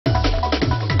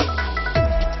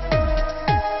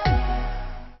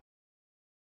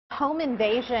home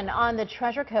invasion on the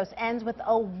Treasure Coast ends with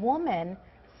a woman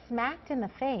smacked in the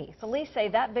face. Police say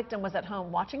that victim was at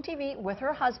home watching TV with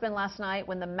her husband last night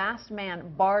when the masked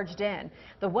man barged in.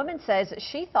 The woman says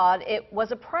she thought it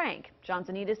was a prank. John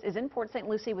Zanitas is in Port St.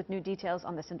 Lucie with new details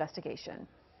on this investigation.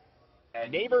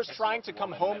 Neighbors trying to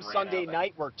come home Sunday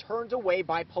night were turned away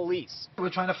by police. We were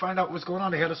trying to find out what was going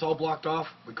on. They had us all blocked off.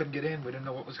 We couldn't get in. We didn't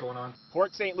know what was going on.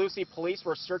 Port St. Lucie police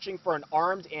were searching for an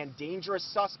armed and dangerous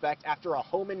suspect after a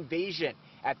home invasion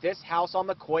at this house on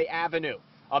McCoy Avenue.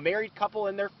 A married couple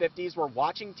in their 50s were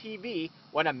watching TV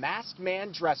when a masked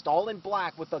man dressed all in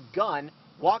black with a gun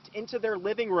walked into their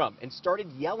living room and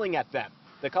started yelling at them.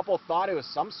 The couple thought it was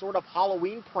some sort of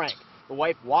Halloween prank. The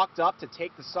wife walked up to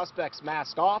take the suspect's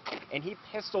mask off, and he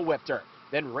pistol whipped her,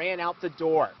 then ran out the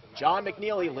door. John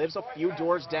McNeely lives a few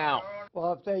doors down.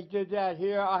 Well, if they did that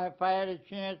here, if I had a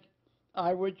chance,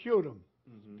 I would shoot them.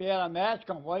 If they had a mask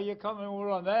on, why are you coming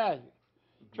with a mask?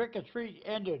 Trick or treat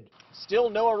ended. Still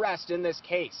no arrest in this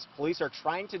case. Police are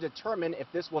trying to determine if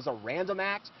this was a random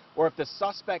act or if the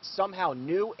suspect somehow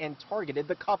knew and targeted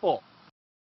the couple.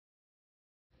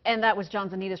 And that was John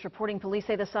Zanitas reporting. Police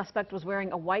say the suspect was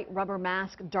wearing a white rubber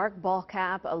mask, dark ball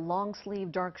cap, a long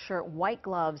sleeve dark shirt, white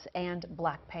gloves, and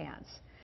black pants.